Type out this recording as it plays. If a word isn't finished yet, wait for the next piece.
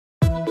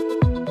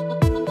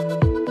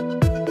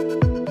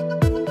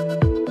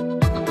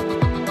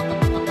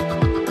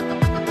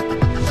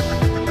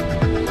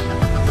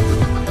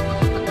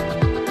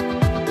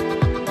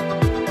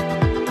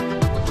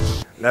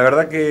La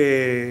verdad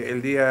que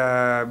el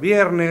día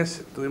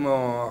viernes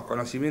tuvimos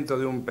conocimiento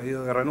de un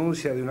pedido de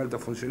renuncia de un alto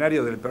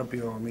funcionario del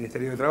propio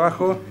Ministerio de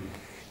Trabajo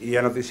y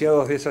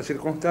anoticiados de esa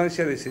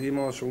circunstancia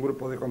decidimos un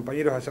grupo de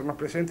compañeros hacernos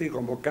presentes y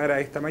convocar a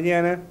esta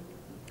mañana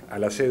a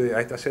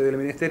esta sede del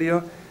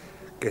Ministerio,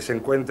 que se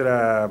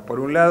encuentra por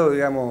un lado,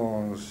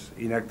 digamos,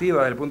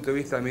 inactiva desde el punto de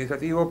vista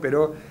administrativo,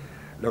 pero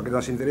lo que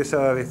nos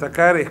interesa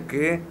destacar es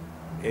que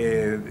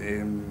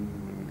en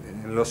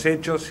los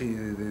hechos y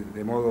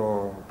de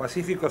modo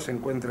pacífico se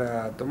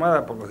encuentra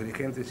tomada por los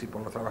dirigentes y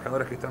por los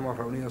trabajadores que estamos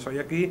reunidos hoy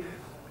aquí,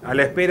 a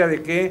la espera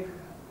de que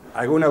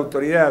alguna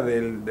autoridad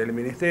del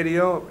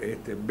Ministerio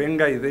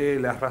venga y dé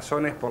las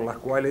razones por las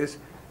cuales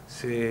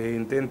se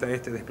intenta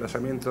este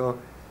desplazamiento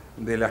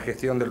de la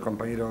gestión del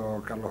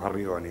compañero Carlos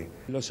Arrigoni.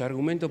 Los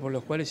argumentos por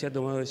los cuales se ha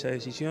tomado esa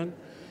decisión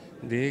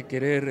de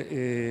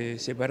querer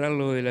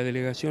separarlo de la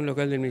delegación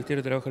local del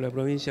Ministerio de Trabajo de la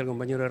provincia, el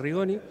compañero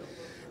Arrigoni,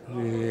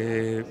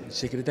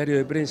 secretario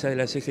de prensa de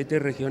la CGT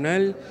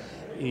regional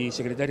y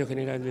secretario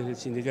general del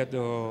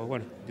sindicato,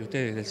 bueno, de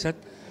ustedes, del SAT.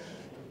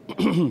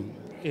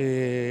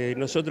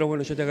 Nosotros,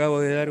 bueno, yo te acabo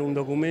de dar un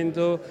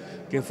documento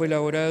que fue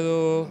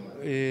elaborado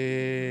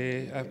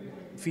a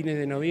fines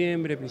de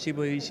noviembre,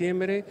 principios de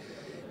diciembre,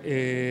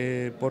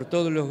 por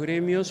todos los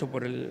gremios, o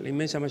por la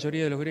inmensa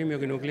mayoría de los gremios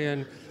que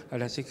nuclean a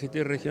la CGT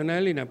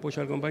regional en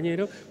apoyo al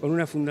compañero, con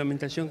una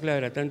fundamentación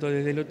clara, tanto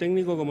desde lo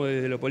técnico como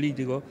desde lo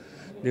político,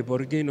 de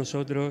por qué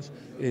nosotros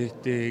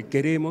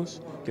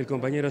queremos que el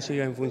compañero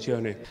siga en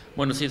funciones.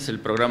 Bueno, sí, es el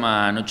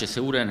programa Noche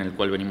Segura, en el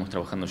cual venimos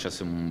trabajando ya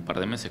hace un par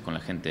de meses con la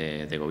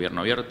gente de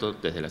Gobierno Abierto,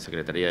 desde la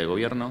Secretaría de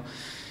Gobierno.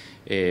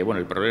 Bueno,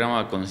 el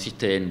programa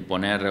consiste en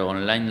poner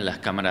online las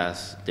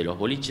cámaras de los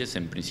boliches.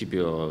 En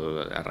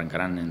principio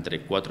arrancarán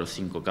entre 4 o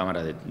 5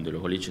 cámaras de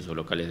los boliches o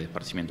locales de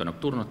esparcimiento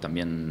nocturnos,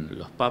 también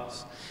los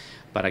pubs,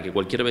 para que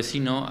cualquier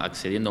vecino,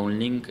 accediendo a un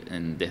link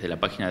desde la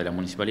página de la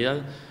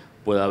municipalidad,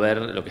 pueda ver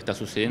lo que está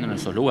sucediendo en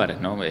esos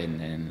lugares, ¿no?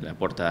 En la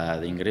puerta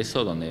de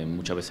ingreso, donde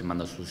muchas veces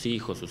manda a sus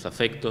hijos, sus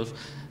afectos,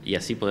 y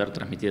así poder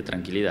transmitir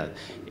tranquilidad.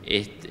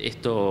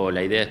 Esto,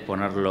 la idea es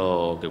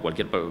ponerlo, que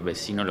cualquier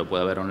vecino lo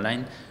pueda ver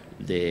online,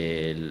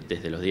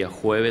 desde los días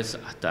jueves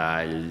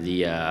hasta el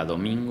día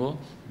domingo,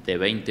 de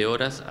 20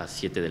 horas a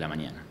 7 de la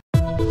mañana.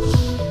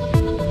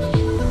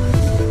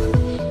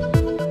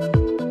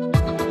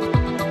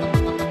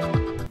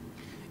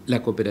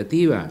 La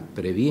cooperativa,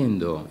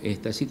 previendo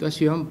esta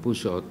situación,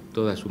 puso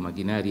toda su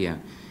maquinaria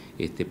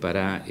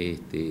para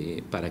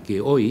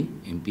que hoy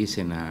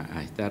empiecen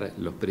a estar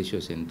los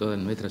precios en todas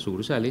nuestras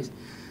sucursales.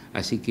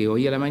 Así que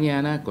hoy a la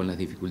mañana, con las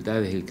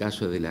dificultades del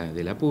caso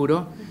del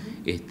apuro,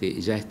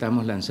 ya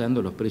estamos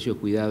lanzando los precios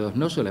cuidados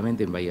no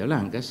solamente en Bahía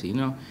Blanca,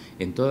 sino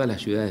en todas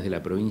las ciudades de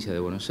la provincia de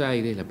Buenos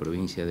Aires, la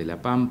provincia de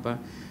La Pampa,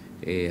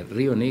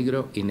 Río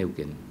Negro y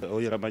Neuquén.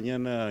 Hoy a la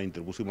mañana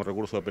interpusimos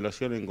recurso de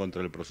apelación en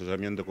contra del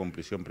procesamiento con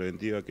prisión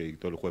preventiva que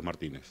dictó el juez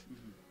Martínez.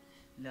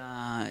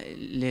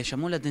 ¿Le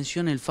llamó la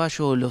atención el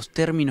fallo, los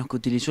términos que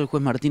utilizó el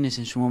juez Martínez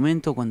en su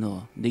momento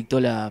cuando dictó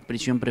la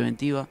prisión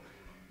preventiva?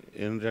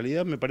 En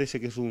realidad me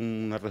parece que es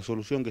una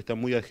resolución que está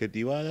muy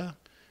adjetivada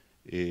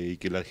y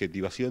que la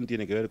adjetivación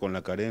tiene que ver con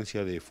la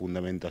carencia de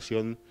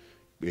fundamentación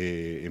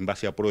en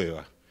base a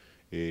pruebas.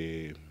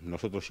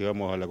 Nosotros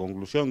llegamos a la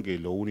conclusión que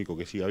lo único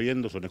que sigue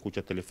habiendo son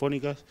escuchas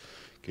telefónicas,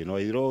 que no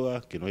hay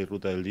drogas, que no hay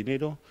ruta del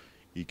dinero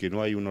y que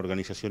no hay una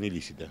organización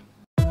ilícita.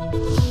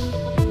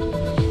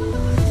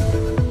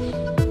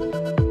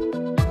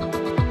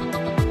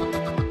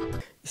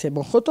 Se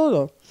mojó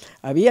todo,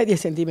 había 10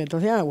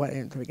 centímetros de agua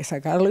dentro, hay que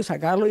sacarlo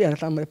y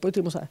ahora después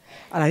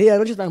a las 10 de la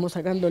noche estábamos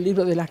sacando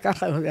libros de las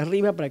cajas, los de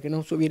arriba, para que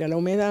no subiera la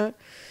humedad,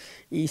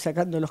 y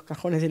sacando los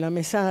cajones de la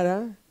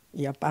mesada,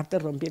 y aparte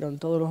rompieron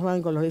todos los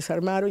bancos, los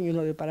desarmaron, y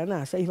uno de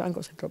Paraná, 6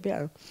 bancos se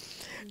estropearon.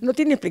 No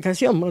tiene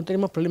explicación, no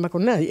tenemos problema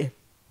con nadie,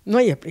 no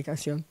hay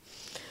explicación.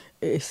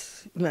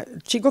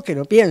 Chicos que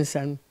no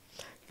piensan.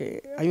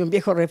 Hay un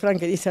viejo refrán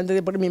que dice: antes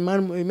de poner mi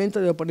mano en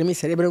movimiento, debo poner mi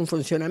cerebro en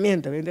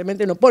funcionamiento.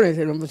 Evidentemente no pone el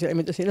cerebro en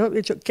funcionamiento, sino,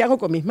 de hecho, ¿qué hago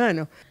con mis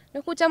manos? No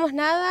escuchamos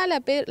nada,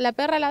 la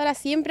perra ladra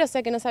siempre, o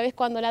sea que no sabes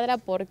cuándo ladra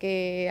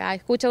porque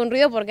escucha un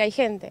ruido porque hay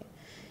gente.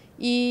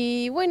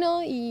 Y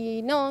bueno,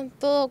 y no,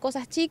 todo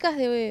cosas chicas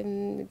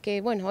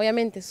que, bueno,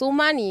 obviamente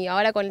suman, y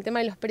ahora con el tema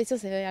de los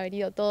precios se debe haber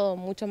ido todo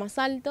mucho más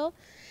alto.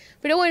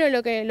 Pero bueno,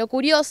 lo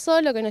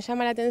curioso, lo que nos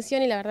llama la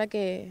atención, y la verdad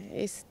que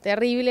es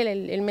terrible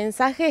el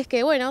mensaje, es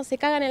que bueno, se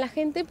cagan en la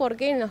gente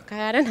porque nos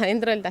cagaron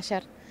adentro del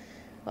taller.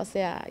 O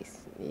sea,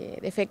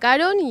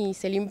 defecaron y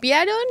se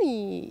limpiaron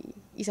y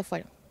se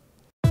fueron.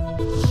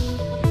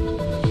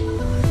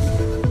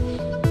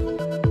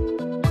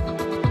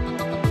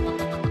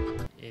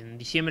 En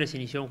diciembre se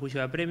inició un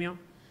juicio de apremio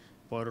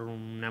por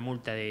una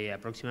multa de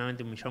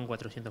aproximadamente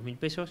 1.400.000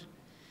 pesos.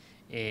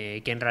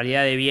 Que en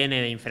realidad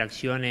deviene de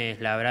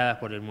infracciones labradas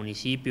por el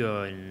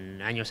municipio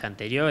en años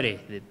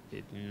anteriores.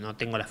 No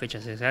tengo las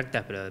fechas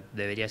exactas, pero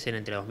debería ser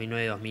entre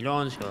 2009 y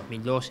 2011 o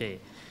 2012,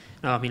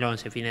 no,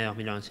 2011, fines de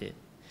 2011.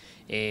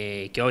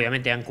 que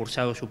obviamente han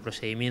cursado su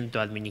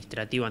procedimiento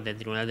administrativo ante el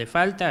Tribunal de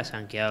Faltas,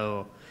 han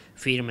quedado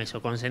firmes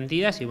o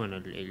consentidas, y bueno,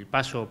 el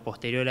paso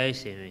posterior a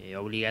ese,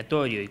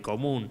 obligatorio y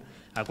común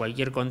a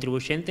cualquier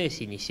contribuyente,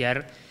 es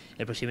iniciar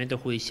el procedimiento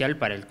judicial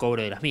para el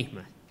cobro de las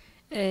mismas.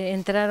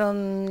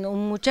 Entraron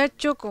un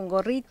muchacho con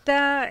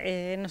gorrita,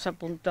 nos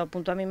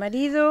apuntó a mi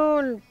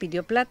marido,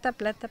 pidió plata. ¿A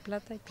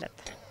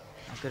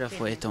qué hora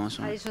fue esto más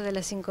o menos? A eso de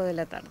las 5 de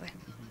la tarde.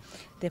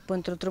 Después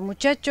entró otro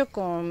muchacho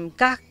con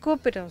casco,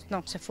 pero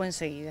no, se fue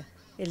enseguida.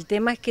 El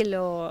tema es que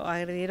lo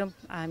agredieron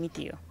a mi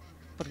tío,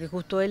 porque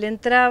justo él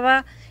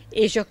entraba,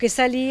 ellos que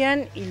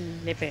salían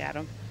y le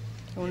pegaron.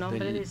 Un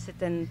hombre de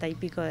 70 y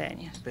pico de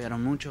años.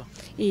 ¿Pegaron mucho?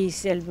 Y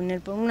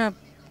una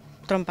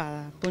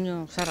trompada,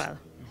 puño cerrado.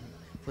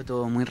 ¿Fue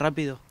todo muy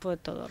rápido? Fue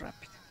todo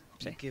rápido,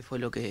 sí. ¿Qué fue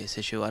lo que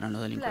se llevaron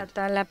los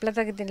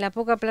delincuentes? La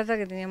poca plata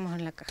que teníamos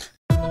en la caja.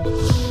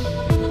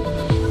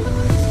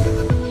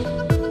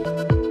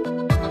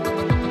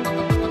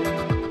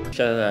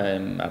 Ya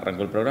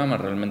arrancó el programa,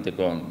 realmente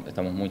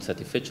estamos muy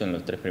satisfechos. En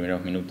los 3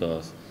 primeros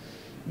minutos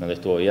donde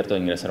estuvo abierto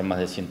ingresaron más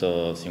de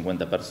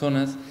 150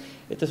 personas.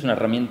 Esta es una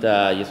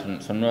herramienta, y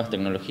son nuevas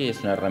tecnologías,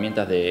 es una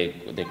herramienta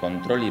de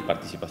control y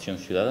participación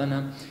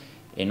ciudadana.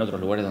 En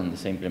otros lugares donde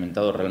se ha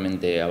implementado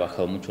realmente ha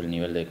bajado mucho el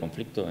nivel de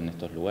conflicto en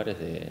estos lugares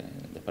de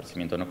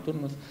esparcimiento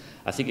nocturnos.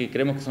 Así que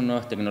creemos que son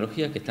nuevas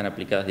tecnologías que están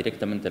aplicadas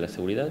directamente a la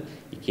seguridad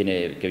y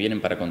que vienen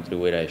para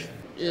contribuir a ello.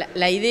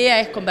 La idea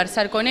es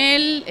conversar con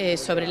él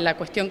sobre la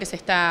cuestión que se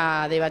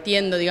está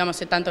debatiendo, digamos,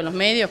 tanto en los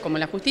medios como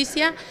en la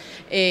justicia,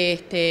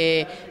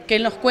 que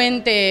él nos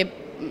cuente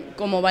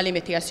cómo va la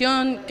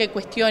investigación, qué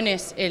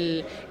cuestiones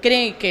él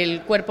cree que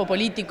el cuerpo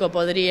político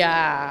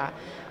podría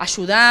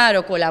ayudar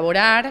o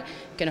colaborar,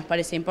 que nos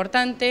parece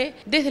importante.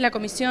 Desde la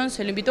comisión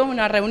se lo invitó a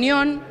una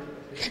reunión,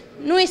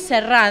 no es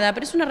cerrada,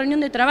 pero es una reunión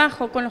de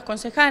trabajo con los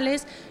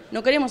concejales.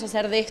 No queremos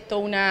hacer de esto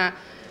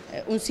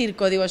un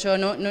circo, digo yo.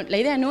 La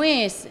idea no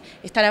es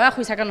estar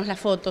abajo y sacarnos la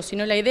foto,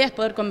 sino la idea es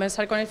poder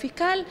conversar con el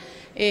fiscal,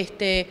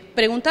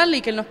 preguntarle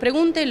y que él nos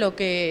pregunte lo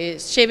que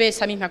lleve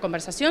esa misma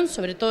conversación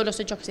sobre todos los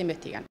hechos que se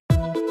investigan.